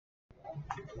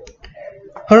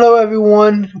Hello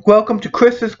everyone, welcome to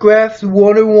Chris's Graphs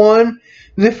 101.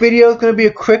 This video is going to be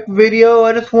a quick video.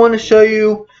 I just want to show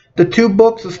you the two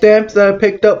books of stamps that I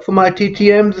picked up for my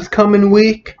TTMs this coming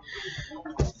week.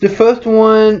 The first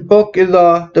book is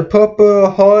the Purple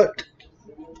Heart.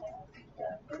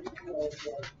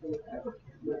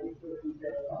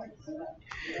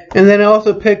 And then I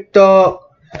also picked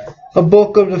up a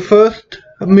book of the first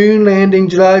moon landing,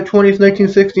 July 20th,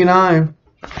 1969.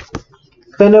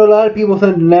 I know a lot of people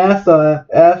send to NASA,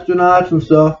 astronauts and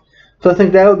stuff, so I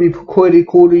think that would be pretty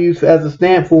cool to use as a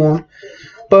stamp for them.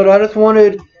 But I just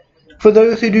wanted, for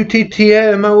those who do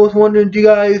TTM, I was wondering, do you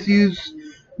guys use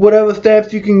whatever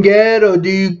stamps you can get, or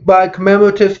do you buy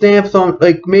commemorative stamps?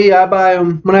 Like me, I buy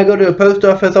them. When I go to the post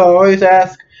office, I always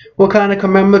ask what kind of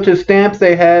commemorative stamps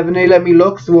they have, and they let me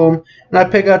look through them, and I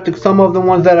pick out some of the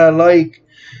ones that I like.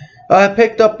 I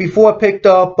picked up,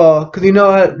 because you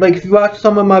know, like if you watch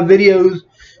some of my videos,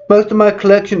 most of my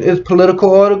collection is political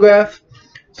autographs.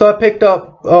 So I picked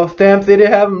up stamps. They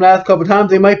didn't have them last couple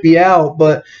times. They might be out,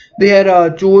 but they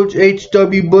had George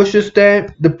H.W. Bush's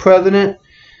stamp, the president.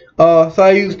 So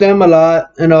I used them a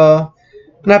lot, and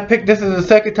I picked this is the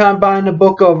second time buying the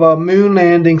book of moon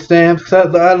landing stamps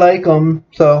because I like them.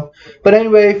 So, but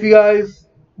anyway, if you guys,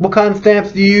 what kind of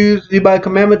stamps do you use? Do you buy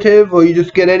commemorative or you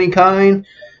just get any kind?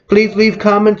 Please leave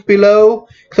comments below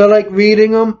because I like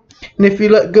reading them. And if you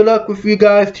good luck with you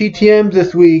guys TTMs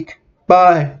this week.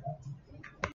 Bye.